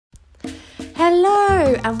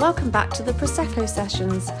Hello and welcome back to the Prosecco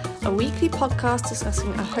Sessions, a weekly podcast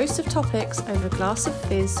discussing a host of topics over a glass of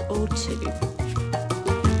fizz or two.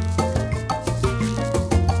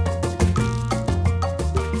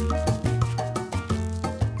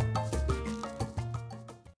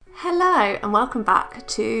 Hello and welcome back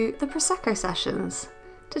to the Prosecco Sessions.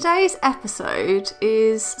 Today's episode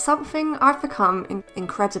is something I've become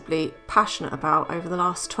incredibly passionate about over the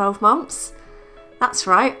last 12 months. That's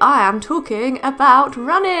right, I am talking about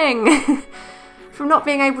running! From not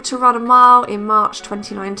being able to run a mile in March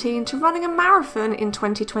 2019 to running a marathon in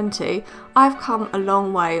 2020, I've come a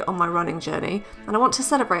long way on my running journey, and I want to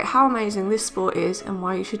celebrate how amazing this sport is and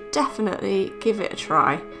why you should definitely give it a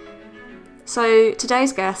try. So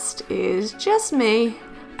today's guest is just me.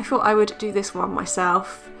 I thought I would do this one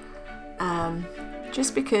myself,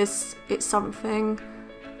 just because it's something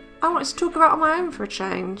I wanted to talk about on my own for a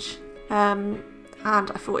change.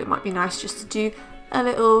 And I thought it might be nice just to do a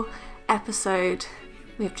little episode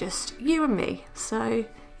with just you and me. So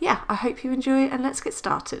yeah, I hope you enjoy it and let's get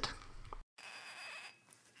started.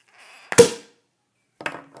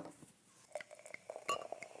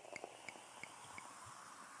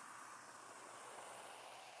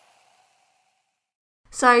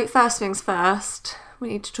 So first things first, we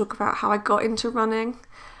need to talk about how I got into running.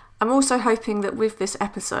 I'm also hoping that with this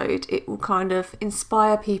episode it will kind of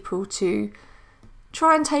inspire people to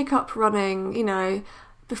try and take up running. You know,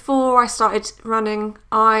 before I started running,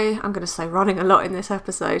 I'm going to say running a lot in this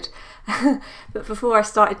episode, but before I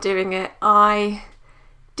started doing it, I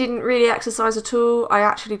didn't really exercise at all. I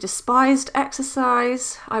actually despised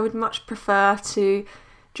exercise. I would much prefer to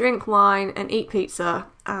drink wine and eat pizza,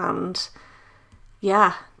 and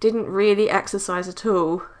yeah, didn't really exercise at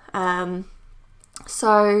all.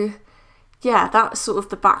 So yeah, that's sort of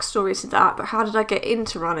the backstory to that. But how did I get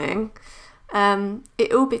into running?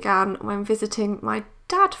 It all began when visiting my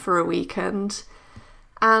dad for a weekend,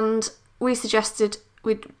 and we suggested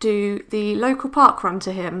we'd do the local park run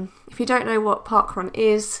to him. If you don't know what park run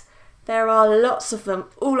is, there are lots of them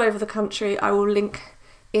all over the country. I will link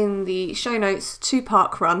in the show notes to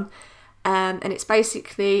park run, and it's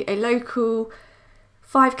basically a local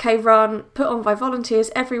 5k run put on by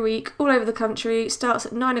volunteers every week all over the country. It starts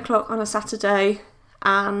at 9 o'clock on a Saturday,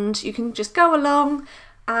 and you can just go along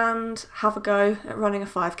and have a go at running a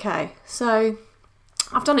 5k. So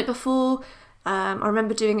I've done it before. I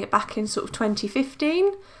remember doing it back in sort of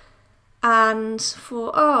 2015, and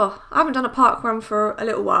thought, I haven't done a park run for a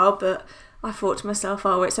little while, but I thought to myself,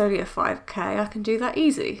 it's only a 5k, I can do that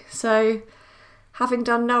easy. So having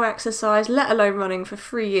done no exercise, let alone running, for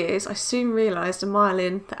 3 years, I soon realised a mile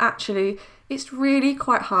in that actually it's really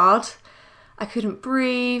quite hard. I couldn't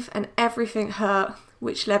breathe and everything hurt,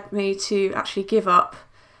 which led me to actually give up.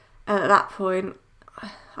 And at that point,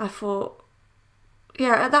 I thought,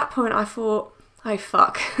 oh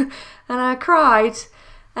fuck. And I cried.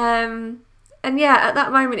 And yeah, at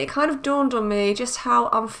that moment, it kind of dawned on me just how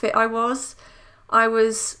unfit I was. I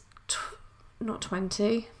was not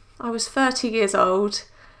 20, I was 30 years old,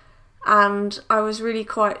 and I was really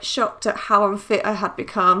quite shocked at how unfit I had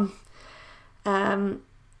become.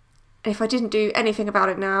 If I didn't do anything about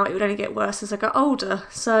it now, it would only get worse as I got older.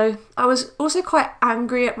 So I was also quite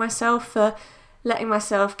angry at myself for letting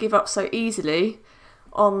myself give up so easily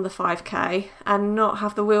on the 5k and not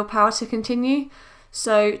have the willpower to continue.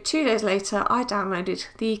 So 2 days later, I downloaded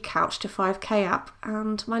the Couch to 5k app,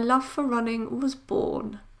 and my love for running was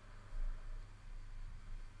born.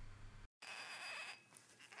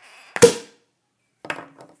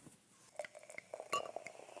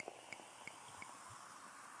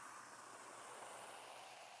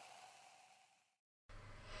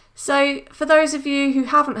 So for those of you who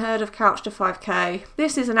haven't heard of Couch to 5k,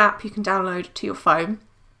 this is an app you can download to your phone,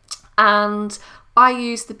 and I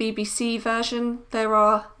use the BBC version. There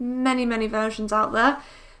are many versions out there,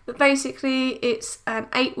 but basically it's an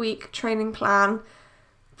 8-week training plan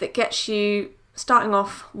that gets you starting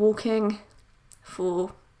off walking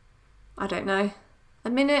for, a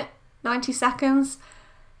minute, 90 seconds,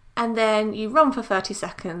 and then you run for 30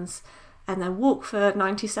 seconds, and then walk for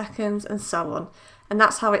 90 seconds, and so on. And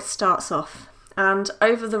that's how it starts off. And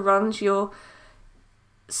over the runs, you're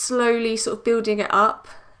slowly sort of building it up.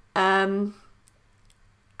 And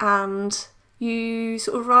you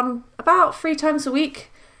sort of run about 3 times a week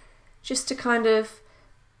just to kind of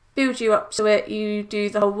build you up to it. You do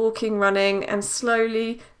the whole walking, running, and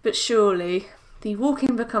slowly but surely the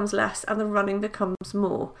walking becomes less and the running becomes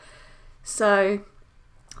more. So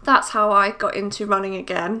that's how I got into running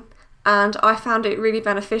again. And I found it really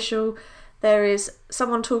beneficial. There is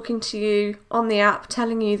someone talking to you on the app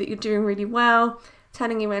telling you that you're doing really well,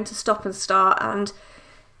 telling you when to stop and start, and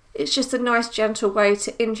it's just a nice gentle way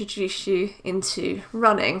to introduce you into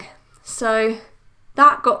running. So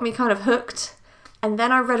that got me kind of hooked, and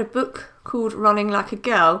then I read a book called Running Like a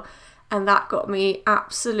Girl, and that got me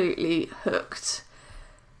absolutely hooked.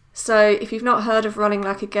 So if you've not heard of Running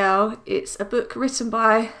Like a Girl, it's a book written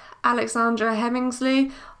by Alexandra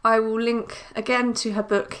Hemingsley. I will link again to her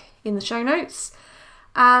book in the show notes,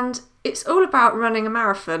 and it's all about running a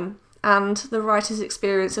marathon and the writer's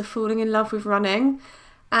experience of falling in love with running.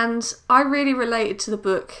 And I really related to the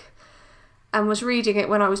book and was reading it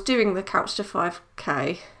when I was doing the Couch to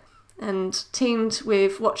 5K, and teamed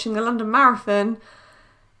with watching the London Marathon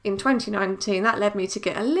in 2019. That led me to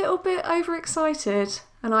get a little bit overexcited,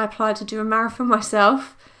 and I applied to do a marathon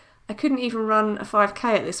myself. I couldn't even run a 5K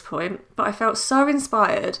at this point, but I felt so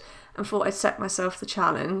inspired and thought I'd set myself the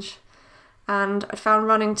challenge. And I found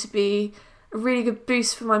running to be a really good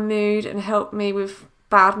boost for my mood and help me with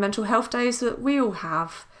bad mental health days that we all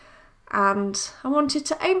have. And I wanted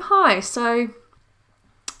to aim high, so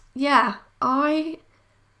yeah, I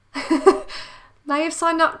may have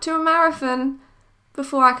signed up to a marathon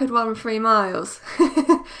before I could run 3 miles.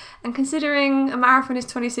 And considering a marathon is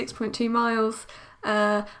 26.2 miles,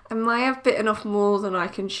 I may have bitten off more than I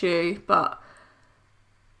can chew, but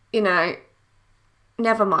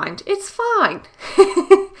never mind, it's fine.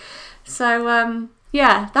 So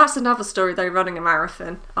yeah, that's another story though, running a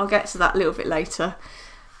marathon. I'll get to that a little bit later.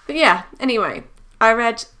 But yeah, anyway, I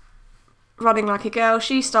read Running Like a Girl.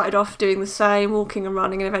 She started off doing the same, walking and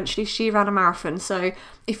running, and eventually she ran a marathon. So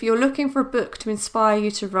if you're looking for a book to inspire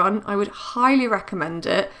you to run, I would highly recommend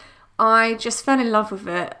it. I just fell in love with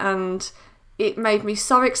it, and it made me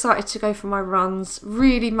so excited to go for my runs,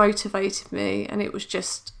 really motivated me, and it was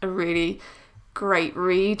just a really great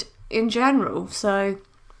read in general. So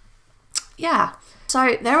yeah,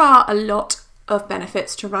 so there are a lot of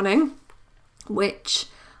benefits to running, which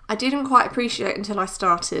I didn't quite appreciate until I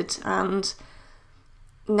started, and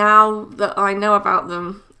now that I know about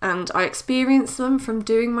them and I experience them from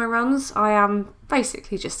doing my runs, I am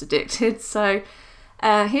basically just addicted. So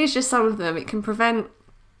here's just some of them. It can prevent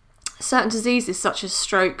certain diseases such as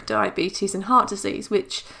stroke, diabetes and heart disease,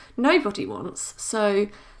 which nobody wants. So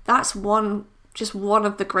that's just one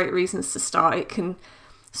of the great reasons to start. It can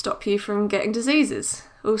stop you from getting diseases.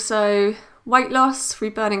 Also, weight loss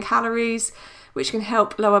through burning calories, which can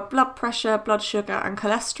help lower blood pressure, blood sugar and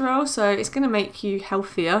cholesterol. So it's going to make you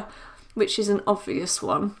healthier, which is an obvious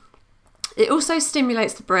one. It also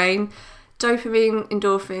stimulates the brain, dopamine,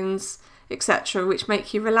 endorphins, etc., which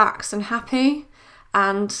make you relaxed and happy.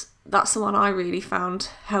 And that's the one I really found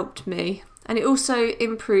helped me. And it also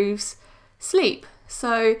improves sleep.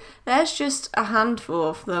 So there's just a handful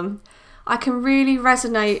of them. I can really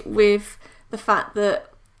resonate with the fact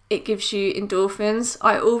that it gives you endorphins.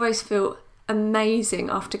 I always feel amazing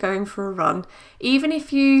after going for a run. Even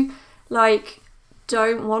if you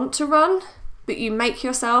don't want to run, but you make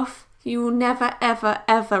yourself, you will never ever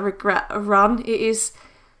ever regret a run. It is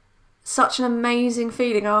such an amazing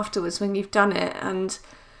feeling afterwards when you've done it, and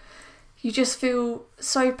you just feel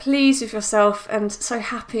so pleased with yourself and so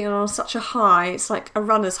happy and on such a high. It's like a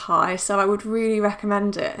runner's high, so I would really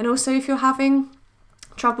recommend it. And also if you're having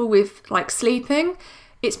trouble with sleeping,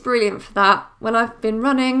 it's brilliant for that. When I've been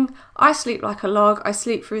running, I sleep like a log. I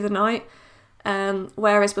sleep through the night.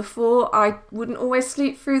 Whereas before, I wouldn't always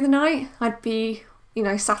sleep through the night. I'd be,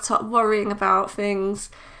 sat up worrying about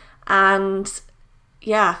things. And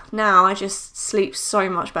yeah, now I just sleep so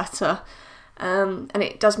much better. And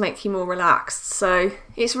it does make you more relaxed. So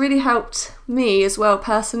it's really helped me as well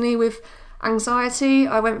personally with anxiety.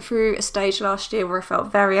 I went through a stage last year where I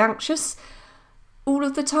felt very anxious all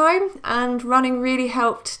of the time, and running really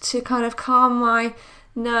helped to kind of calm my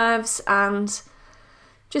nerves and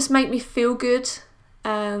just make me feel good,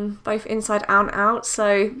 both inside and out.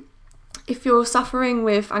 So if you're suffering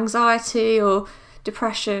with anxiety or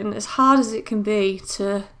depression, as hard as it can be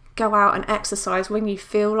to go out and exercise when you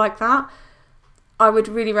feel like that, I would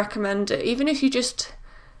really recommend it. Even if you just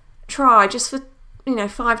try just for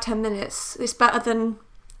 5-10 minutes, it's better than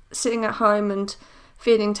sitting at home and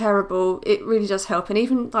feeling terrible. It really does help. And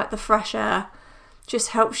even the fresh air just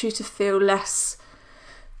helps you to feel less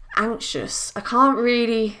anxious. I can't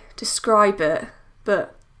really describe it,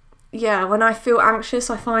 but yeah, when I feel anxious,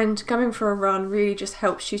 I find going for a run really just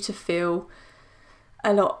helps you to feel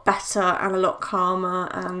a lot better and a lot calmer,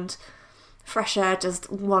 and fresh air does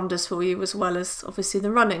wonders for you as well as obviously the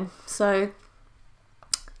running. So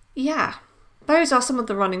yeah, those are some of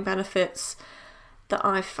the running benefits that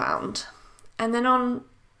I've found. And then on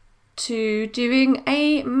to doing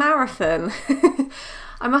a marathon.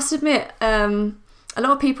 I must admit, A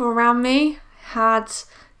lot of people around me had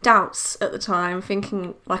doubts at the time,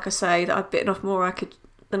 thinking, like I say, that I'd bitten off more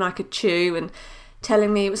than I could chew, and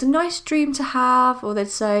telling me it was a nice dream to have, or they'd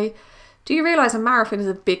say, do you realise a marathon is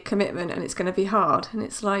a big commitment and it's going to be hard? And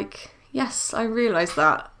it's like, yes, I realise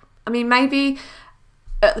that. I mean, maybe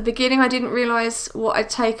at the beginning I didn't realise what I'd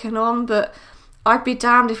taken on, but I'd be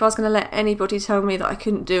damned if I was going to let anybody tell me that I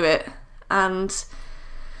couldn't do it. And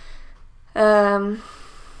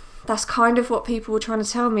that's kind of what people were trying to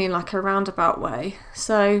tell me in like a roundabout way.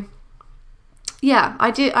 So yeah,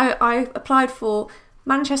 I applied for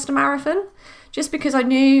Manchester Marathon just because I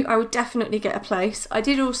knew I would definitely get a place. I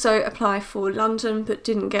did also apply for London but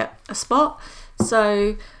didn't get a spot,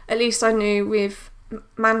 so at least I knew with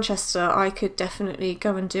Manchester I could definitely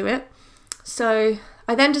go and do it. So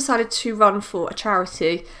I then decided to run for a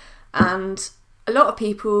charity, and a lot of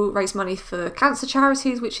people raise money for cancer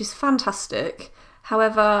charities, which is fantastic.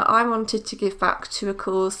 However, I wanted to give back to a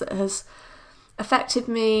cause that has affected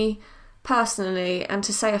me personally, and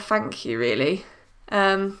to say a thank you really,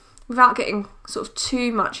 without getting sort of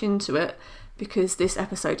too much into it, because this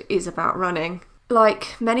episode is about running.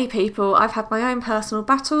 Like many people, I've had my own personal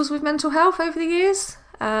battles with mental health over the years,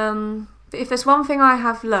 but if there's one thing I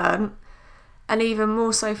have learned, and even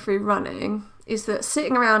more so through running, is that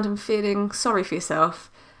sitting around and feeling sorry for yourself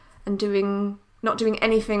and not doing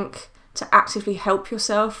anything to actively help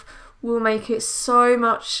yourself will make it so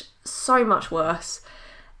much worse.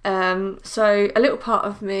 So a little part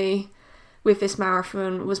of me with this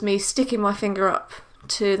marathon was me sticking my finger up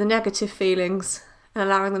to the negative feelings and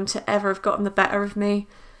allowing them to ever have gotten the better of me.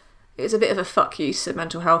 It was a bit of a fuck you to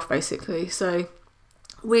mental health, basically. So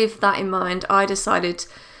with that in mind, I decided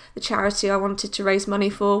the charity I wanted to raise money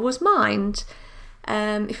for was Mind.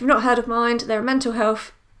 If you've not heard of Mind, they're a mental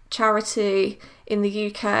health charity in the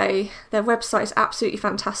UK. Their website is absolutely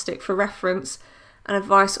fantastic for reference and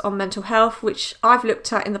advice on mental health, which I've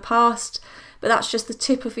looked at in the past, but that's just the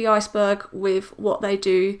tip of the iceberg with what they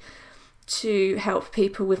do to help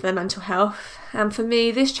people with their mental health. And for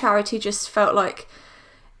me, this charity just felt like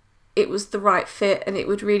it was the right fit, and it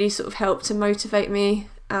would really sort of help to motivate me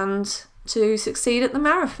and to succeed at the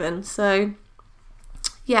marathon. So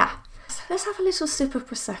yeah, let's have a little sip of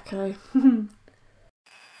Prosecco.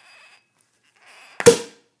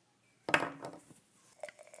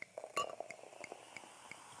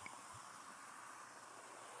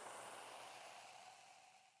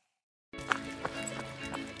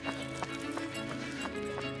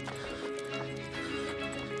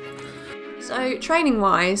 So training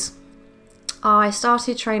wise, I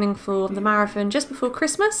started training for the marathon just before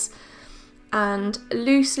Christmas and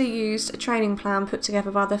loosely used a training plan put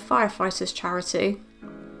together by the Firefighters charity.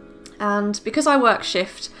 And because I work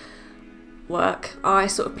shift work, I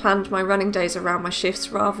sort of planned my running days around my shifts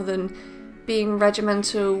rather than being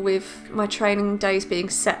regimental with my training days being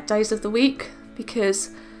set days of the week,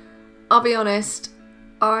 because I'll be honest,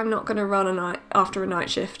 I'm not going to run after a night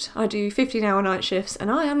shift. I do 15-hour night shifts,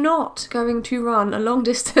 and I am not going to run a long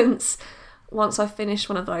distance once I've finished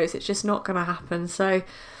one of those. It's just not going to happen. So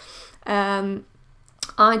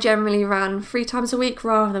I generally ran 3 times a week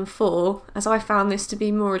rather than 4, as I found this to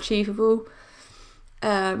be more achievable.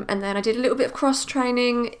 And then I did a little bit of cross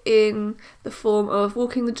training in the form of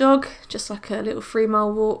walking the dog, just like a little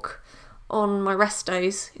 3-mile walk on my rest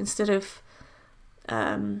days instead of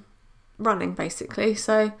running, basically.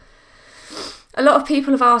 So a lot of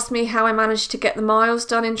people have asked me how I managed to get the miles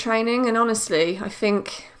done in training, and honestly, I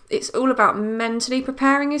think it's all about mentally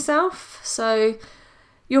preparing yourself. So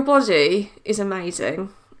your body is amazing.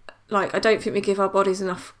 Like, I don't think we give our bodies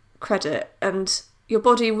enough credit, and your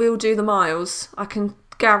body will do the miles. I can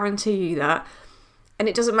guarantee you that. And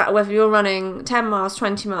it doesn't matter whether you're running 10 miles,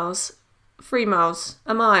 20 miles, 3 miles,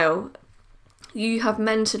 a mile. You have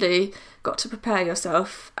mentally got to prepare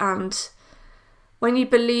yourself, and when you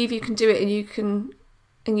believe you can do it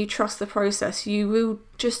and you trust the process, you will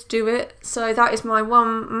just do it. So that is my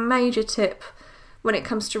one major tip when it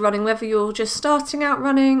comes to running, whether you're just starting out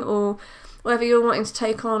running or whether you're wanting to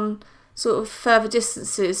take on sort of further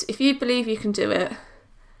distances. If you believe you can do it,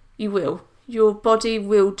 you will. Your body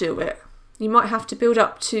will do it. You might have to build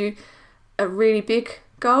up to a really big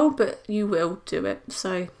goal, but you will do it.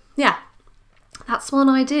 So yeah, that's one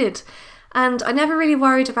I did. And I never really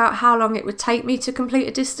worried about how long it would take me to complete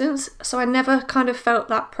a distance, so I never kind of felt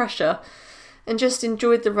that pressure and just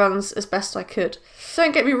enjoyed the runs as best I could.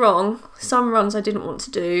 Don't get me wrong, some runs I didn't want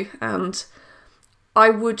to do and I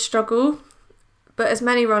would struggle, but as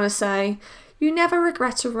many runners say, you never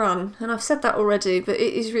regret a run, and I've said that already, but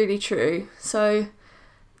it is really true. So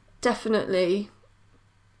definitely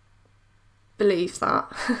believe that.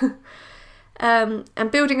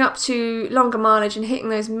 And building up to longer mileage and hitting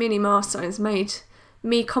those mini milestones made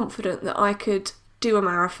me confident that I could do a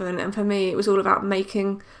marathon. And for me, it was all about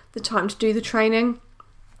making the time to do the training.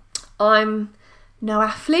 I'm no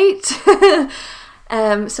athlete.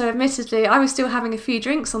 So admittedly, I was still having a few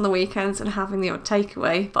drinks on the weekends and having the odd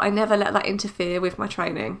takeaway, but I never let that interfere with my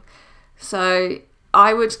training. So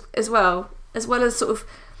I would, as well as sort of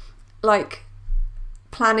like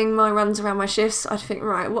planning my runs around my shifts, I'd think,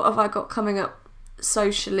 right, what have I got coming up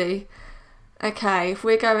socially? Okay, if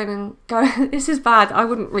we're going, this is bad, I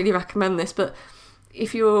wouldn't really recommend this, but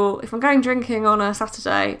if I'm going drinking on a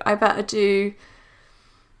Saturday, I better do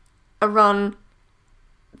a run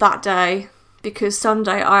that day, because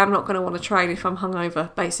Sunday I am not going to want to train if I'm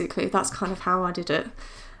hungover, basically. That's kind of how I did it.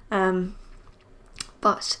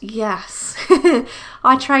 But yes,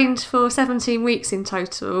 I trained for 17 weeks in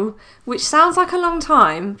total, which sounds like a long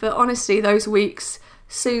time, but honestly those weeks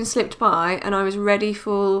soon slipped by and I was ready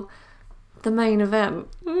for the main event,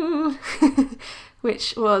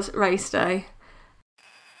 which was race day.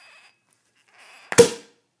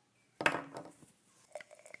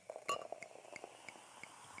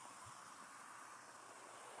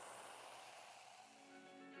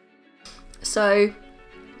 So,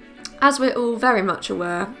 as we're all very much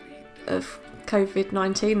aware of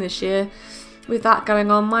COVID-19 this year, with that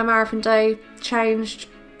going on, my marathon day changed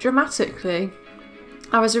dramatically.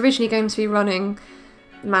 I was originally going to be running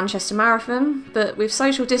the Manchester Marathon, but with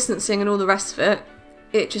social distancing and all the rest of it,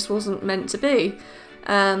 it just wasn't meant to be.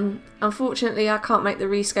 Unfortunately, I can't make the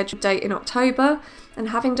rescheduled date in October, and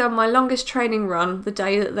having done my longest training run the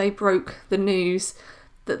day that they broke the news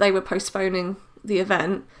that they were postponing the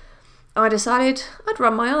event, I decided I'd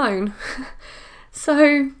run my own.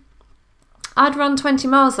 So I'd run 20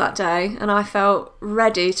 miles that day and I felt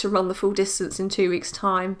ready to run the full distance in 2 weeks'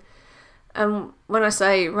 time. And when I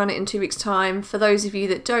say run it in 2 weeks' time, for those of you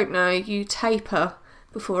that don't know, you taper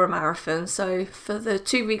before a marathon. So for the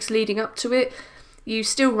 2 weeks leading up to it, you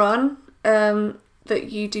still run,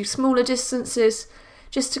 but you do smaller distances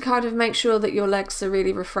just to kind of make sure that your legs are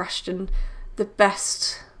really refreshed and the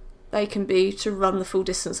best they can be to run the full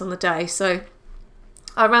distance on the day. So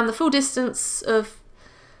I ran the full distance of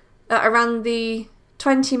around the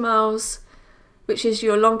 20 miles, which is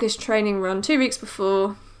your longest training run, 2 weeks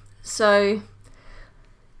before. So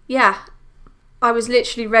yeah, I was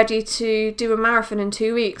literally ready to do a marathon in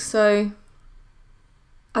 2 weeks. So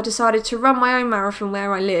I decided to run my own marathon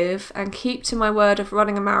where I live and keep to my word of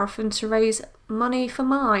running a marathon to raise money for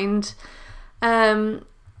Mind.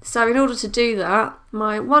 So in order to do that,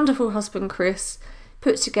 my wonderful husband Chris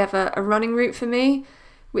put together a running route for me,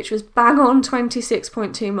 which was bang on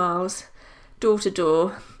 26.2 miles, door to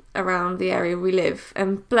door, around the area we live.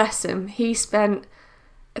 And bless him, he spent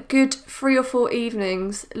a good 3 or 4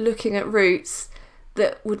 evenings looking at routes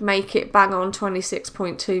that would make it bang on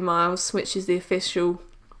 26.2 miles, which is the official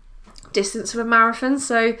distance of a marathon.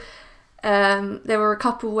 So there were a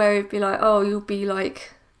couple where it'd be like, oh, you'll be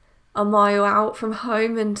like a mile out from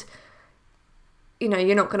home and you know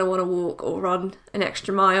you're not going to want to walk or run an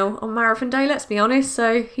extra mile on marathon day, let's be honest.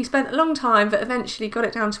 So he spent a long time but eventually got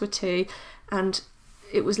it down to a T, and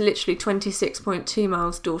it was literally 26.2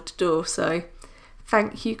 miles door to door. So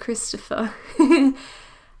thank you, Christopher.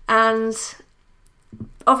 And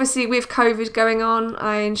obviously with COVID going on,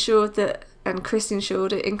 I ensured that, and Chris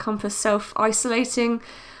ensured it encompassed self-isolating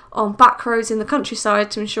on back roads in the countryside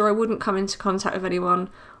to ensure I wouldn't come into contact with anyone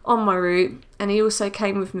on my route. And he also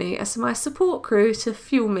came with me as my support crew to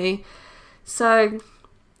fuel me. So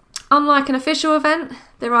unlike an official event,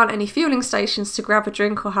 there aren't any fueling stations to grab a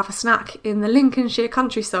drink or have a snack in the Lincolnshire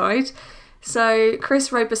countryside. So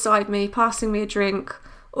Chris rode beside me, passing me a drink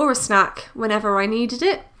or a snack whenever I needed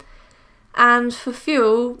it. And for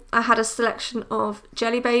fuel, I had a selection of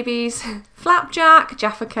Jelly Babies, Flapjack,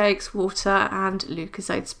 Jaffa Cakes, water and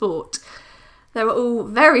Lucozade Sport. They were all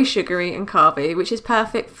very sugary and carby, which is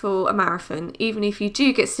perfect for a marathon, even if you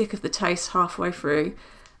do get sick of the taste halfway through.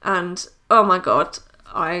 And oh my god,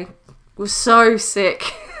 I was so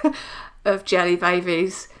sick of Jelly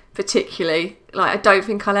Babies, particularly. Like, I don't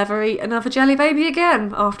think I'll ever eat another Jelly Baby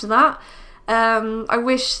again after that. I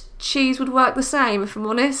wish cheese would work the same, if I'm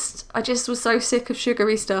honest. I just was so sick of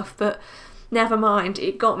sugary stuff, but never mind,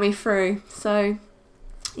 it got me through. So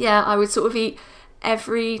yeah, I would sort of eat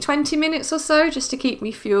every 20 minutes or so just to keep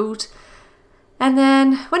me fueled. And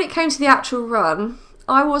then when it came to the actual run,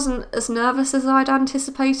 I wasn't as nervous as I'd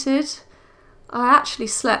anticipated. I actually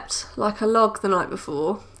slept like a log the night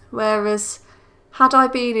before, whereas had I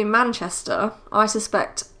been in Manchester, I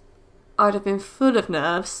suspect I'd have been full of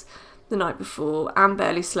nerves the night before and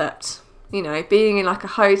barely slept. You know, being in like a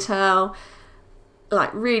hotel, like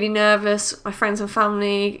really nervous, my friends and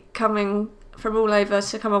family coming from all over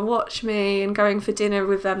to come and watch me and going for dinner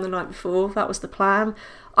with them the night before. That was the plan.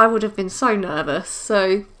 I would have been so nervous.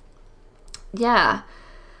 So yeah,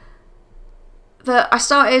 but I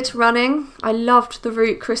started running. I loved the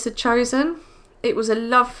route Chris had chosen. It was a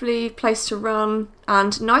lovely place to run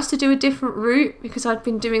and nice to do a different route, because I'd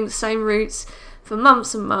been doing the same routes for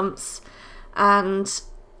months and months, and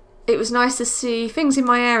it was nice to see things in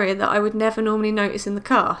my area that I would never normally notice in the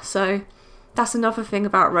car. So that's another thing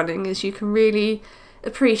about running, is you can really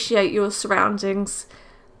appreciate your surroundings.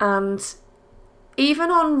 And even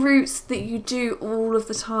on routes that you do all of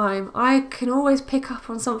the time, I can always pick up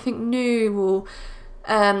on something new, or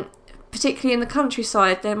particularly in the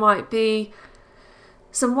countryside, there might be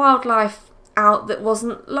some wildlife out that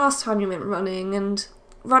wasn't last time you went running, and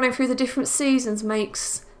running through the different seasons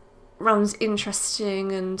makes runs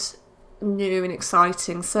interesting and new and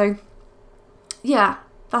exciting. So yeah,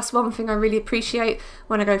 that's one thing I really appreciate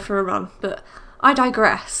when I go for a run, but I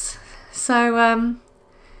digress. So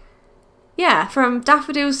yeah, from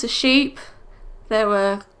daffodils to sheep, there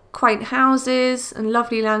were quaint houses and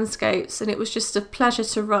lovely landscapes, and it was just a pleasure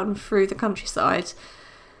to run through the countryside.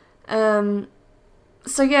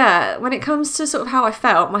 So yeah, when it comes to sort of how I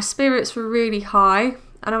felt, my spirits were really high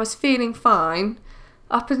and I was feeling fine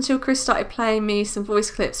up until Chris started playing me some voice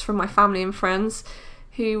clips from my family and friends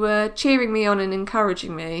who were cheering me on and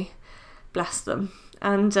encouraging me. Bless them.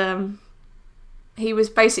 And he was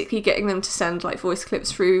basically getting them to send like voice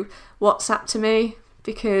clips through WhatsApp to me,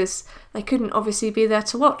 because they couldn't obviously be there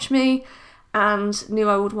to watch me and knew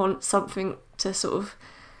I would want something to sort of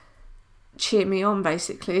cheer me on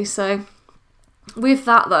basically. So with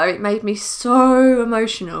that though, it made me so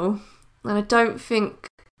emotional, and I don't think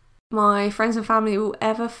my friends and family will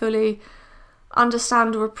ever fully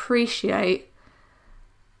understand or appreciate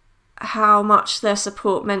how much their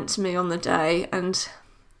support meant to me on the day. And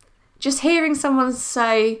just hearing someone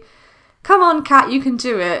say, "Come on, Kat, you can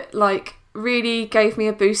do it," like really gave me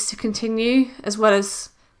a boost to continue, as well as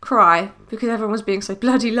cry, because everyone was being so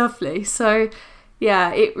bloody lovely. So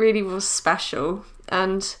yeah, it really was special.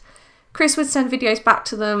 And Chris would send videos back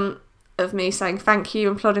to them of me saying thank you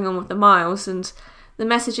and plodding on with the miles, and the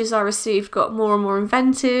messages I received got more and more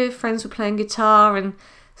inventive. Friends were playing guitar and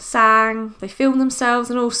sang, they filmed themselves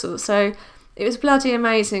and all sorts. So it was bloody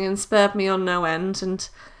amazing and spurred me on no end. And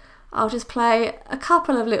I'll just play a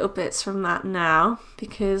couple of little bits from that now,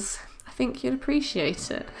 because I think you'll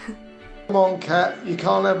appreciate it. Come on, Kat, you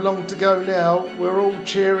can't have long to go now. We're all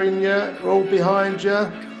cheering you, we're all behind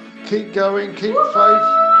you. Keep going, keep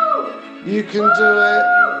faith. You can do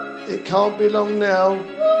it. It can't be long now.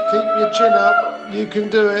 Keep your chin up. You can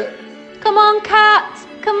do it. Come on, Kat.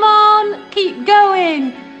 Come on. Keep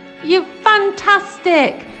going. You're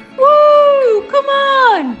fantastic. Woo! Come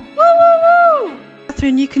on. Woo, woo, woo.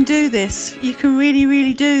 Catherine, you can do this. You can really,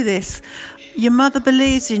 really do this. Your mother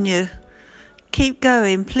believes in you. Keep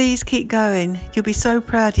going. Please keep going. You'll be so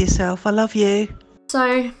proud of yourself. I love you.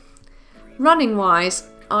 So, running wise,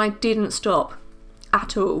 I didn't stop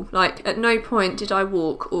at all. Like, at no point did I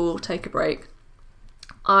walk or take a break.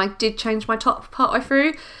 I did change my top partway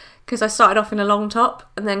through, because I started off in a long top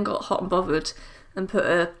and then got hot and bothered and put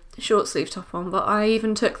a short sleeve top on, but I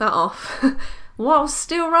even took that off while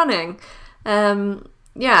still running.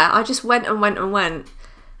 Yeah, I just went and went and went.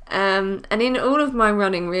 And in all of my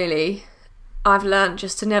running, really, I've learned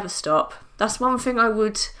just to never stop. That's one thing I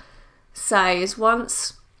would say, is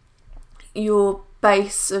once your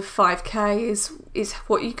base of 5k is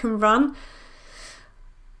what you can run,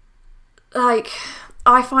 like,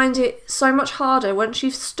 I find it so much harder once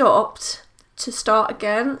you've stopped to start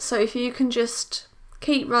again. So if you can just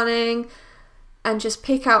keep running and just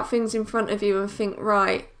pick out things in front of you and think,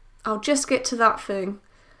 right, I'll just get to that thing.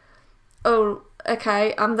 Oh,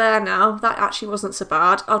 okay, I'm there now. That actually wasn't so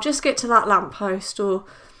bad. I'll just get to that lamppost, or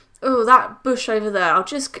oh, that bush over there. I'll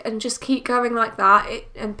just keep going like that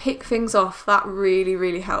and pick things off. That really,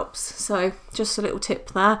 really helps. So just a little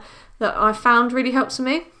tip there that I found really helps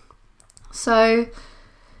me. So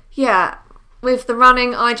yeah, with the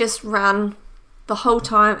running, I just ran the whole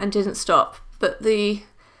time and didn't stop. But the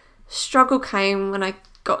struggle came when I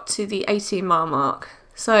got to the 18-mile mark.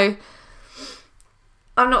 So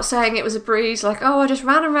I'm not saying it was a breeze, like, oh, I just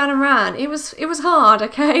ran and ran and ran. It was hard,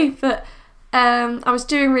 okay? But I was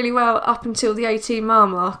doing really well up until the 18-mile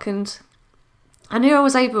mark, and I knew I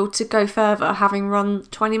was able to go further having run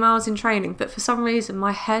 20 miles in training, but for some reason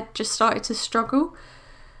my head just started to struggle.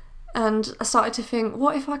 And I started to think,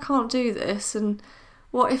 what if I can't do this? And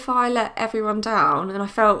what if I let everyone down? And I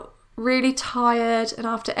felt really tired, and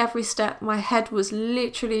after every step my head was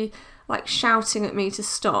literally like shouting at me to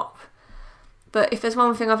stop. But if there's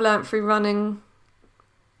one thing I've learnt through running,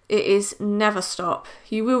 it is never stop.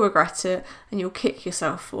 You will regret it and you'll kick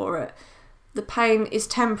yourself for it. The pain is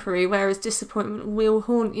temporary, whereas disappointment will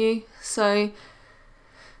haunt you. So,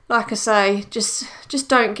 like I say, just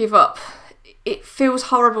don't give up. It feels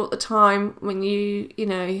horrible at the time when you're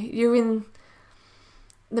in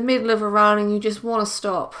the middle of a run and you just want to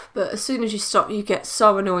stop. But as soon as you stop, you get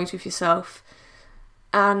so annoyed with yourself.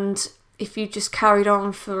 And if you just carried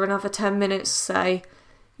on for another 10 minutes, say,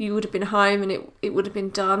 you would have been home and it would have been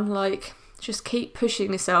done. Like, just keep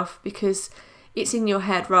pushing yourself because it's in your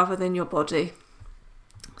head rather than your body.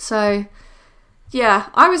 So, yeah,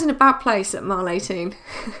 I was in a bad place at mile 18.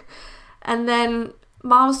 And then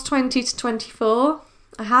miles 20 to 24,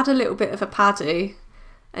 I had a little bit of a paddy.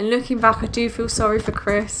 And looking back, I do feel sorry for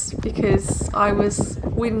Chris because I was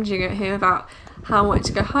whinging at him about how I wanted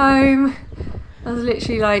to go home. I was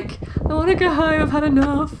literally like, I want to go home, I've had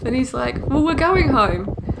enough. And he's like, well, we're going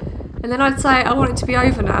home. And then I'd say, I want it to be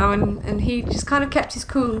over now. And he just kind of kept his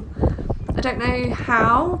cool. I don't know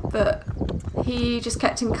how, but he just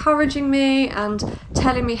kept encouraging me and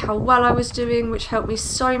telling me how well I was doing, which helped me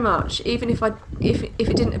so much, even if it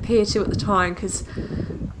didn't appear to at the time, because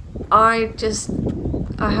I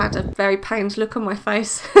had a very pained look on my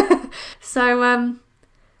face. So,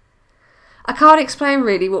 I can't explain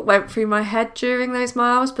really what went through my head during those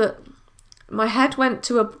miles, but my head went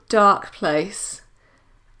to a dark place,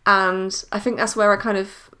 and I think that's where I kind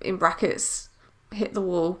of, in brackets, hit the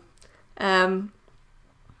wall.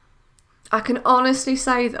 I can honestly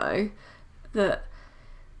say though that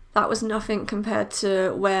was nothing compared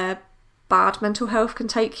to where bad mental health can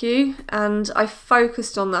take you, and I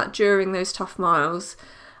focused on that during those tough miles.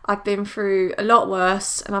 I've been through a lot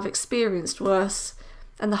worse and I've experienced worse.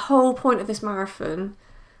 And the whole point of this marathon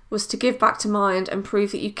was to give back to mind and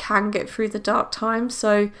prove that you can get through the dark times.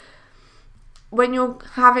 So when you're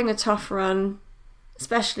having a tough run,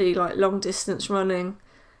 especially like long distance running,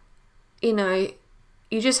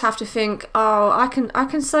 you just have to think, oh, I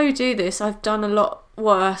can so do this. I've done a lot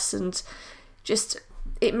worse, and just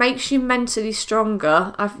it makes you mentally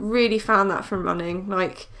stronger. I've really found that from running.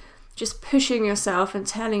 Like, just pushing yourself and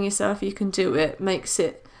telling yourself you can do it makes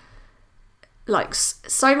it like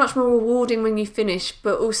so much more rewarding when you finish,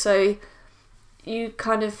 but also you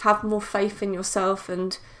kind of have more faith in yourself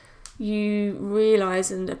and you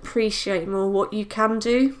realise and appreciate more what you can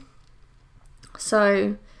do.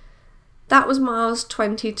 So that was miles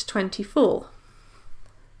 20 to 24.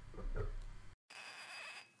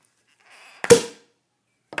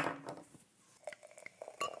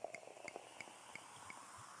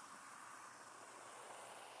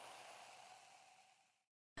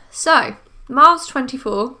 So, miles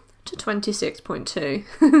 24 to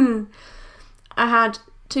 26.2. I had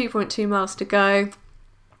 2.2 miles to go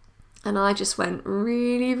and I just went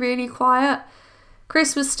really, really quiet.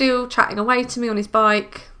 Chris was still chatting away to me on his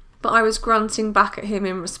bike, but I was grunting back at him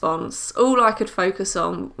in response. All I could focus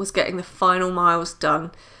on was getting the final miles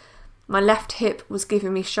done. My left hip was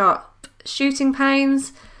giving me sharp shooting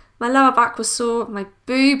pains, my lower back was sore, my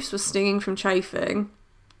boobs were stinging from chafing.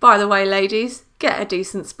 By the way, ladies, get a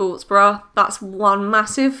decent sports bra. That's one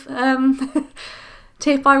massive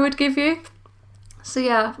tip I would give you. So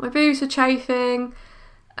yeah, my boobs were chafing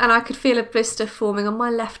and I could feel a blister forming on my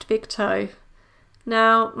left big toe.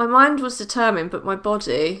 Now, my mind was determined, but my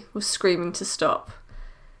body was screaming to stop.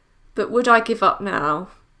 But would I give up now?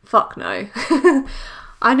 Fuck no.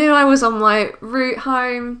 I knew I was on my route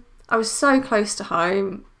home. I was so close to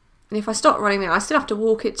home. And if I stopped running now, I still have to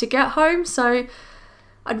walk it to get home. So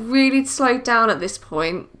I'd really slowed down at this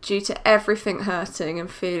point due to everything hurting and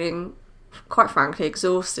feeling, quite frankly,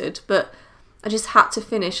 exhausted. But I just had to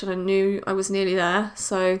finish and I knew I was nearly there.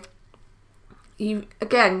 So you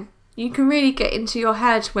can really get into your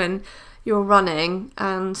head when you're running.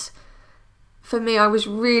 And for me, I was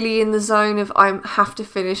really in the zone of I have to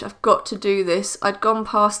finish, I've got to do this. I'd gone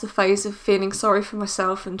past the phase of feeling sorry for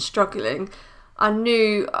myself and struggling. I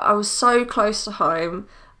knew I was so close to home.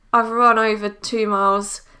 I've run over 2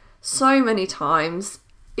 miles so many times.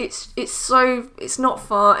 It's not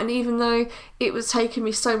far, and even though it was taking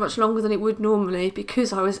me so much longer than it would normally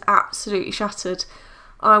because I was absolutely shattered,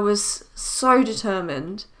 I was so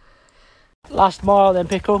determined. Last mile then,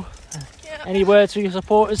 Pickle. Yeah. Any words for your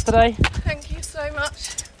supporters today? Thank you so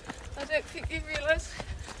much. I don't think you realise.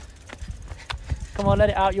 Come on, let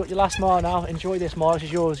it out. You're at your last mile now. Enjoy this mile. This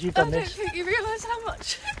is yours. You've done this. I don't think you realise how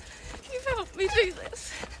much you've helped me do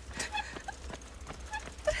this.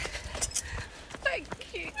 Thank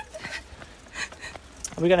you.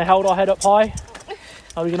 Are we going to hold our head up high?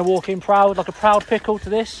 Are we going to walk in proud, like a proud Pickle to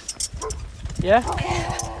this? Yeah?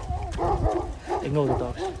 Ignore the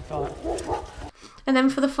dogs. Alright. And then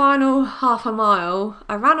for the final half a mile,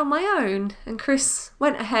 I ran on my own, and Chris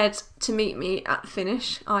went ahead to meet me at the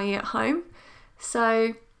finish, i.e. at home.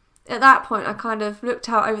 So at that point, I kind of looked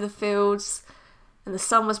out over the fields, and the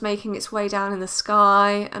sun was making its way down in the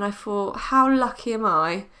sky, and I thought, how lucky am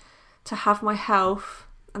I to have my health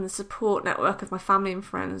and the support network of my family and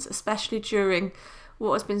friends, especially during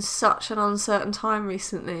what has been such an uncertain time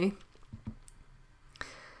recently.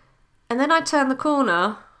 And then I turned the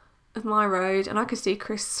corner of my road and I could see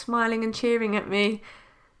Chris smiling and cheering at me,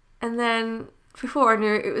 and then before I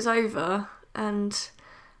knew it, it was over. And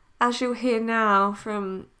as you'll hear now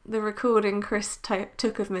from the recording Chris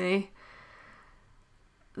took of me,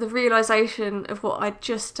 the realisation of what I'd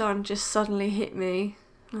just done just suddenly hit me,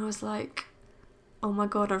 and I was like, oh my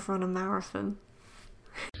god, I've run a marathon.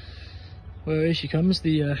 Well, here she comes,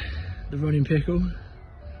 the running pickle.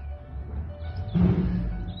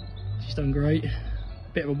 She's done great.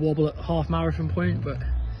 Bit of a wobble at half marathon point, but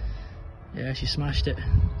yeah, she smashed it.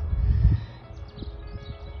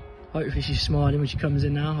 Hopefully she's smiling when she comes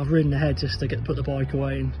in now. I've ridden ahead just to put the bike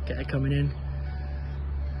away and get her coming in.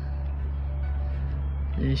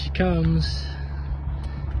 Here she comes.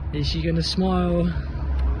 Is she gonna smile?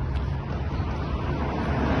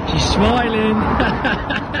 She's smiling.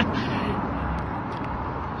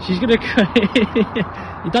 She's gonna.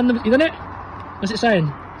 You done it? What's it saying?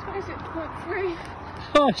 26.3.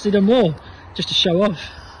 Oh, she's done more, just to show off.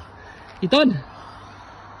 You done?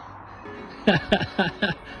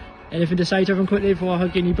 Anything to say to everyone quickly before I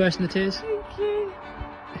hug you and you burst into tears? Thank you.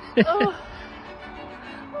 Oh,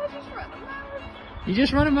 I just ran a marathon. You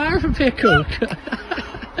just ran a marathon, pickle.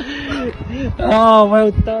 Oh,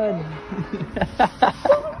 well done.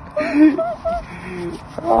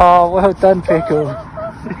 Oh, well done, pickle.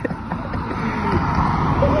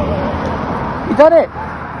 You done it.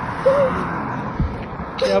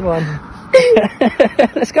 Come on.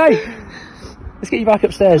 Let's go. Let's get you back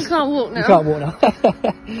upstairs. I can't walk now. You can't walk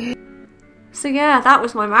now. So yeah, that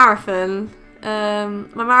was my marathon.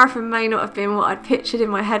 My marathon may not have been what I'd pictured in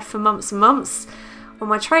my head for months and months on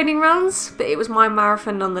my training runs, but it was my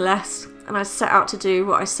marathon nonetheless, and I set out to do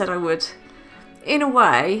what I said I would. In a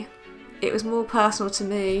way, it was more personal to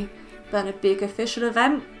me than a big official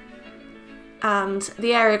event, and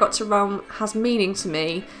the area I got to run has meaning to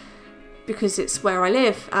me because it's where I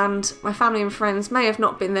live, and my family and friends may have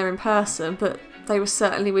not been there in person, but they were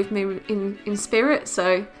certainly with me in spirit,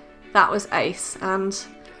 so that was ace. And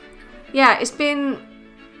yeah, it's been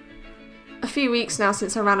a few weeks now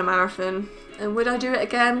since I ran a marathon, and would I do it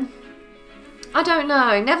again? I don't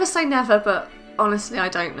know. Never say never, but honestly I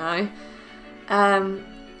don't know.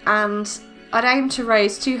 And I'd aimed to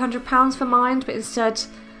raise £200 for mine, but instead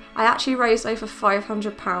I actually raised over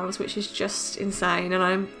 £500, which is just insane, and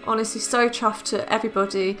I'm honestly so chuffed to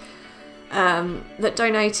everybody that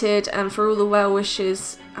donated, and for all the well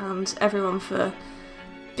wishes and everyone for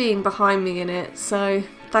being behind me in it. So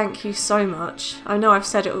thank you so much. I know I've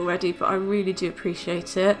said it already, but I really do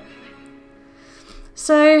appreciate it.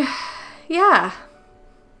 So yeah,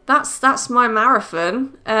 that's my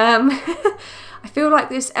marathon. I feel like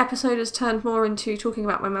this episode has turned more into talking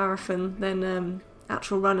about my marathon than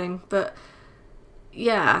actual running, but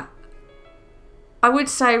yeah, I would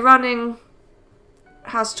say running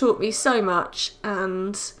has taught me so much,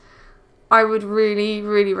 and I would really,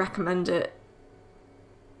 really recommend it,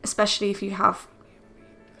 especially if you have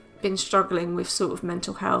been struggling with sort of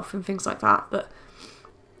mental health and things like that. But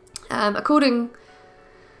according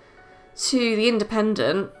to The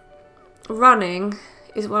Independent, running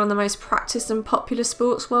is one of the most practiced and popular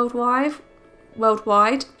sports worldwide,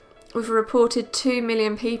 with a reported 2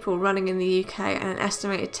 million people running in the UK and an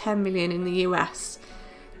estimated 10 million in the US.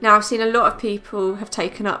 Now, I've seen a lot of people have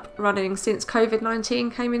taken up running since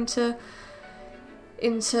COVID-19 came into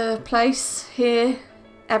place here,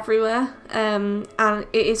 everywhere, and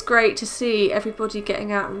it is great to see everybody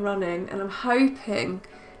getting out and running, and I'm hoping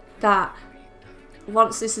that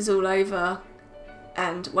once this is all over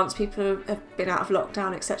and once people have been out of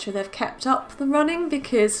lockdown, etc., they've kept up the running,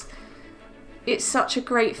 because it's such a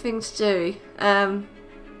great thing to do.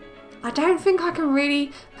 I don't think I can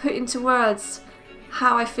really put into words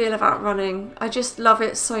how I feel about running. I just love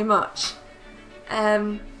it so much.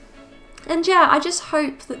 And yeah, I just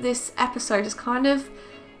hope that this episode has kind of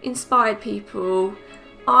inspired people.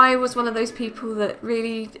 I was one of those people that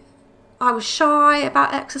really, I was shy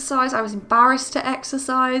about exercise, I was embarrassed to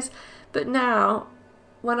exercise, but now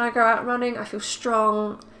when I go out running I feel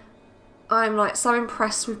strong. I'm like so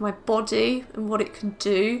impressed with my body and what it can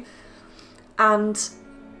do, and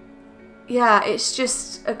yeah, it's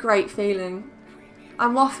just a great feeling.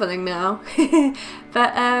 I'm waffling now.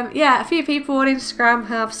 But a few people on Instagram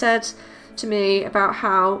have said to me about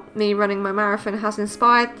how me running my marathon has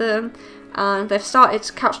inspired them, and they've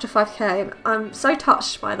started Couch to 5k, and I'm so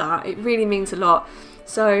touched by that. It really means a lot.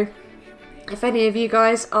 So if any of you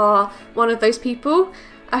guys are one of those people,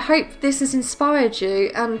 I hope this has inspired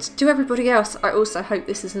you, and to everybody else, I also hope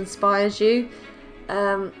this has inspired you.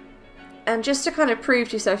 And just to kind of prove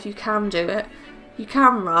to yourself you can do it, you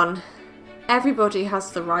can run. Everybody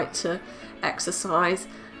has the right to exercise,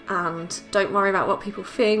 and don't worry about what people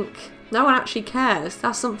think. No one actually cares.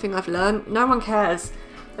 That's something I've learned. No one cares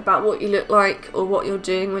about what you look like or what you're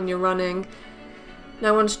doing when you're running.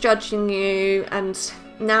 No one's judging you, and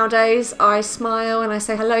nowadays I smile and I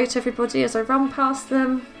say hello to everybody as I run past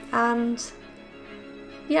them, and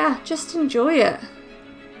yeah, just enjoy it.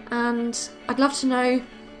 And I'd love to know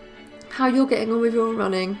how you're getting on with your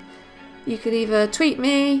running. You could either tweet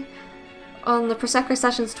me on the Prosecco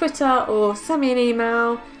Sessions Twitter, or send me an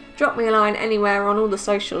email, drop me a line anywhere on all the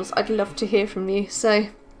socials. I'd love to hear from you. So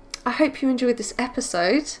I hope you enjoyed this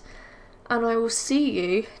episode, and I will see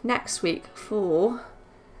you next week for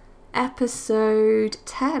episode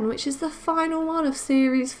 10, which is the final one of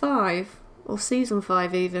series 5, or season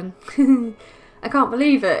 5 even. I can't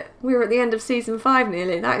believe it. We're at the end of season 5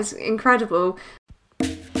 nearly. That is incredible.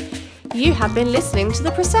 You have been listening to the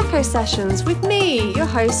Prosecco Sessions with me, your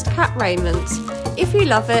host, Kat Raymond. If you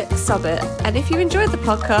love it, sub it. And if you enjoyed the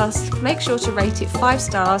podcast, make sure to rate it 5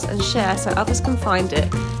 stars and share so others can find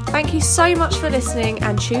it. Thank you so much for listening,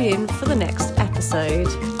 and tune in for the next episode.